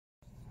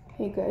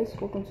Hey guys,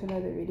 welcome to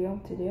another video.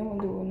 Today I'm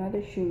gonna do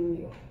another shoe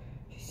review.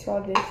 You saw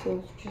this,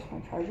 so it's just my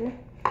charger.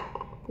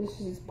 This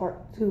is part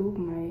 2 of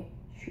my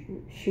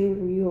shoe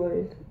review,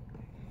 or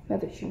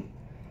another shoe.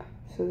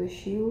 So the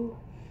shoe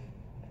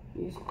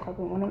is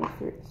probably one of my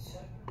favorites.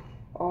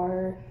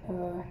 Are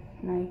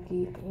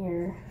Nike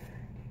Air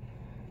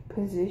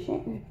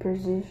Precision,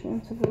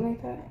 something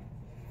like that.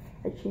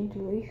 I changed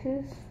the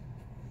laces.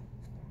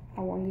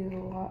 I worn these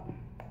a lot.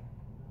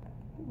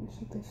 There's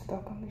something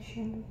stuck on the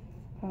shoe.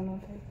 I don't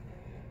know if I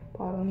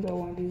bottoms. I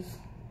worn these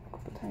a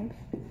couple times.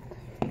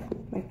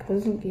 My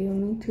cousin gave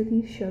me to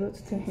these.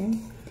 Shoutouts to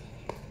him.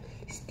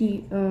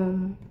 Steve.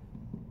 I'm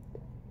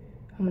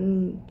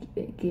gonna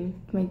give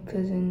my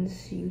cousin's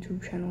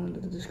YouTube channel in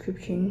the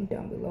description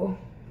down below.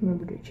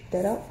 Remember to check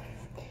that out.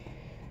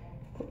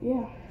 But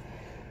yeah,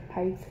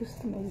 I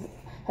customized it.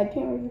 I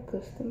didn't really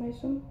customize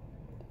them,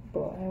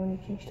 but I only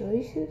changed the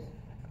laces.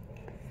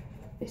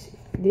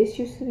 This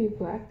used to be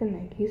black, the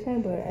Nike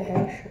sign, but I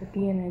have a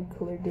Sharpie and I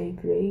colored it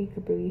gray.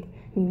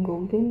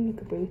 Golden, you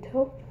could barely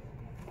tell.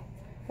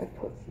 I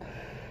put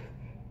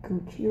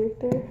Gucci right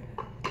there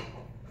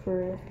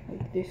for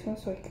like this one,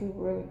 so I could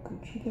wear like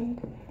Gucci gang.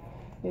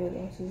 The other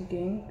one's his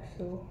gang,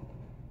 so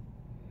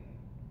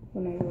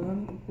when I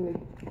run, it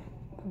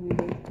could be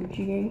like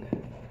Gucci gang.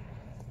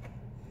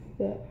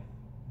 That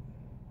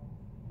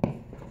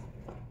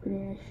pretty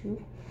nice shoe.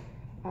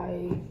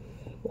 I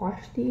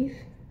washed these.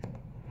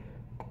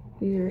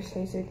 These are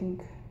size, I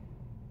think,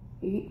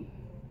 8.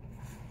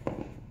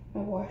 I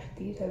washed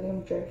these. I let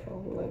them dry for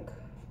like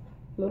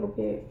a little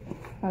bit,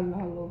 not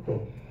a little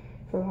bit,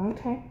 for a long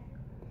time.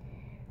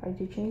 I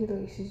did change the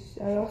laces.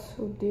 I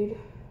also did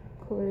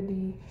color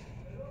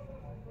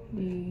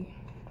the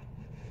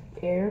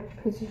Air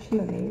Precision,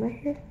 the name right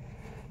here.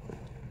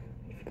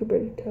 If you could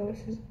barely tell, it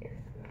says Air.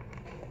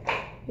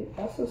 It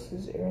also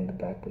says Air in the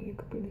back, but you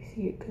could barely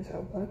see it because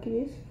how black it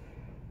is.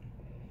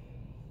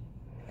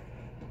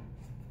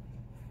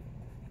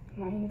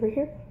 Mine over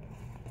here.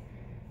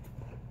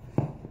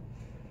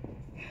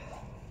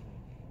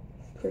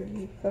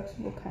 Pretty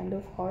flexible, kind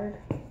of hard,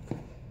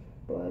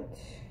 but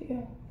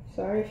yeah.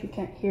 Sorry if you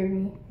can't hear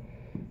me,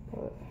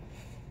 but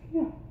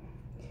yeah.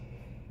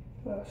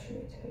 What else should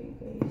I tell you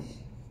guys?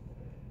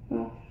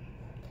 Well,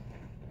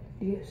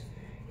 yes,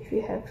 if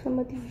you have some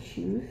of these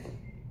shoes,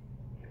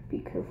 be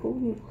careful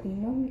when you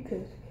clean them,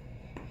 because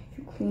if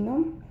you clean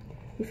them,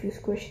 if you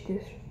squish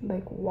this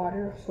like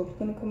water or soap's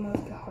gonna come out,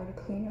 it's hard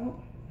to clean out.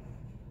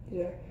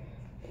 Yeah,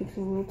 takes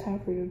a little time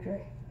for you to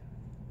dry.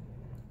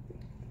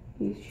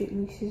 These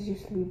laces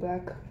used to be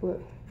black, but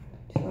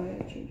just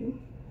wanted to change them.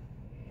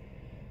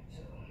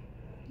 So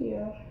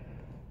yeah,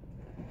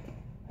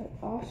 I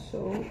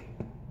also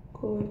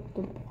colored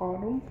the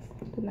bottom,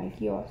 the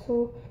Nike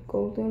also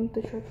golden,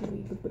 the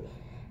Sharpie, but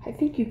I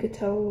think you could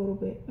tell a little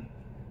bit.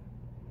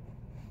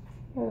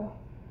 Yeah.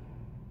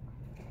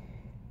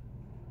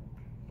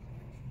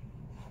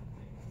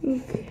 In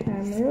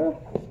camera,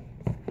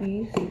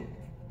 these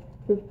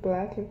with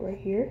black, like right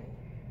here,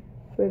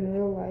 but in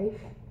real life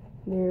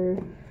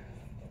they're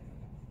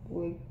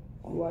like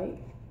white,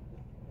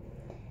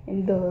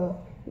 and the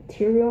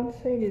material on the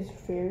side is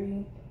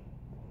very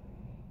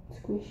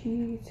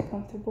squishy. It's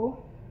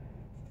comfortable.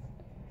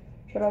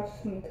 Shout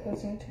out to my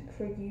cousin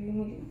for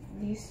giving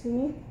these to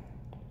me.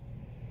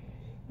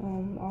 I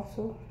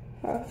also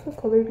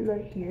colored it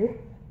right here,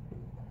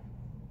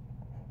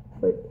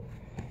 but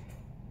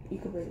you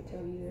can barely tell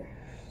either.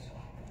 So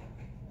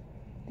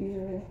these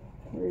are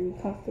very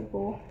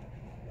comfortable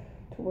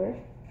to wear.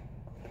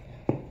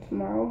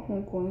 Tomorrow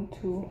I'm going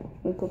to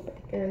wake up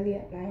early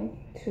at 9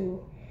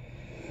 to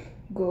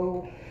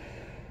go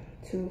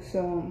to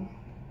some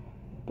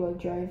blood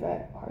drive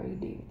at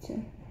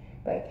Harley-Davidson,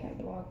 but I can't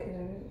vlog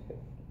because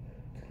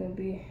it's gonna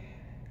be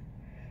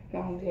a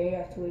long day. I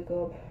have to wake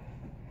up.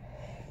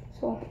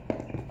 So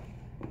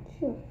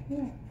shoot,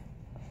 yeah.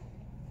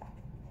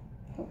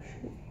 Oh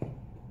shoot.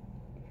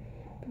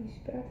 Please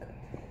back.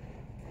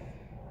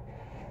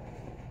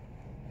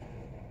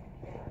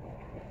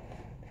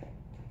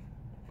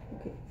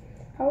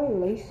 How I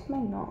laced my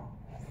knot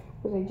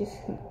was I just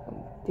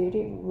did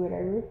it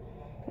whatever,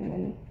 and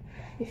then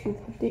if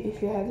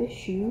you have this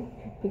shoe,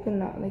 you put the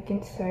knot like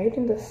inside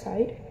in the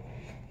side.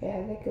 It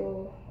has like a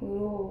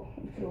little,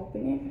 you can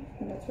open it,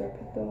 and that's where I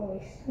put the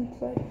lace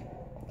inside.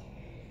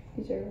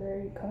 These are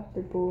very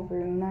comfortable,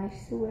 very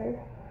nice to wear.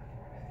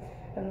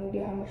 I have no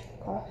idea how much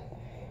they cost.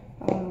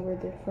 I don't know where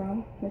they're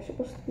from. They're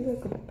supposed to be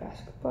like a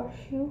basketball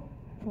shoe.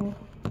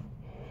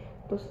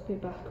 Supposed to be a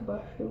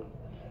basketball shoe.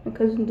 My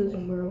cousin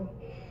doesn't wear them.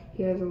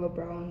 He has a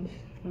LeBron's.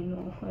 I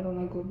know, I don't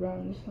like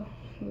LeBron's. So.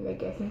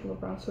 Like, I think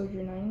LeBron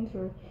Soldier 9s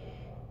or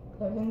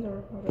 11s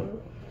or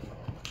whatever.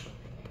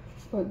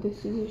 But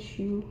this is a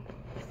shoe.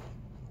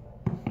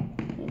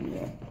 And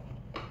yeah.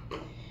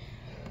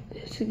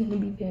 This is gonna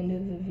be the end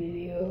of the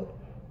video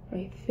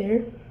right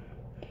there.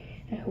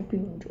 I hope you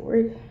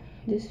enjoyed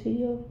this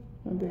video.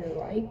 Remember to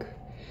like,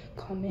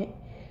 comment,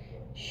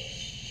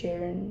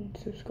 share, and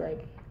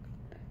subscribe.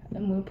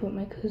 I'm gonna put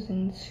my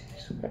cousin's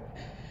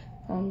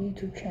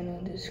YouTube channel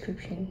in the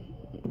description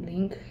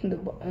link in the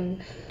bottom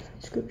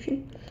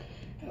description.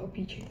 I hope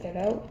you check that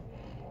out,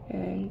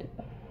 and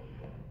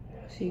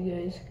I'll see you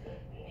guys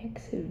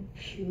next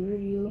shoe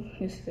review.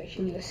 This is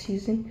actually a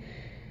season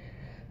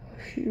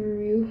of shoe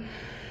review,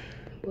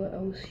 but I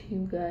will see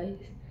you guys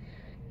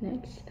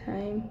next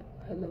time.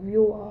 I love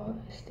you all.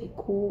 Stay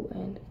cool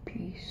and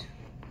peace.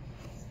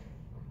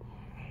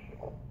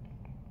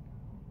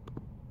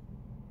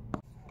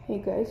 Hey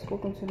guys,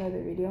 welcome to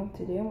another video.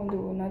 Today I'm gonna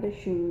do another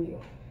shoe review.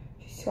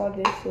 You saw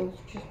this, so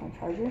it's just my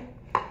charger.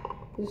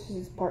 This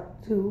is part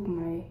 2 of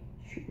my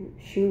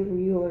shoe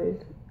review, or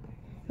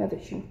another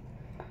shoe.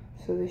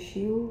 So the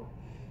shoe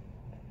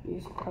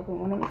is probably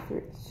one of my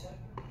favorites.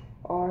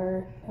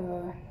 Are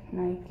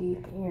Nike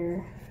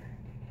Air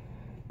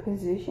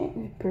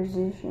Precision,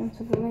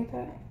 something like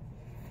that.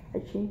 I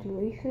changed the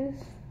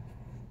laces.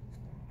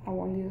 I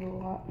worn these a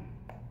lot.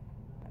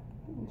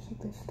 There's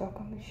something stuck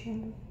on the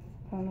shoe.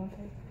 I don't know if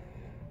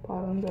I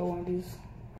bottoms. I want these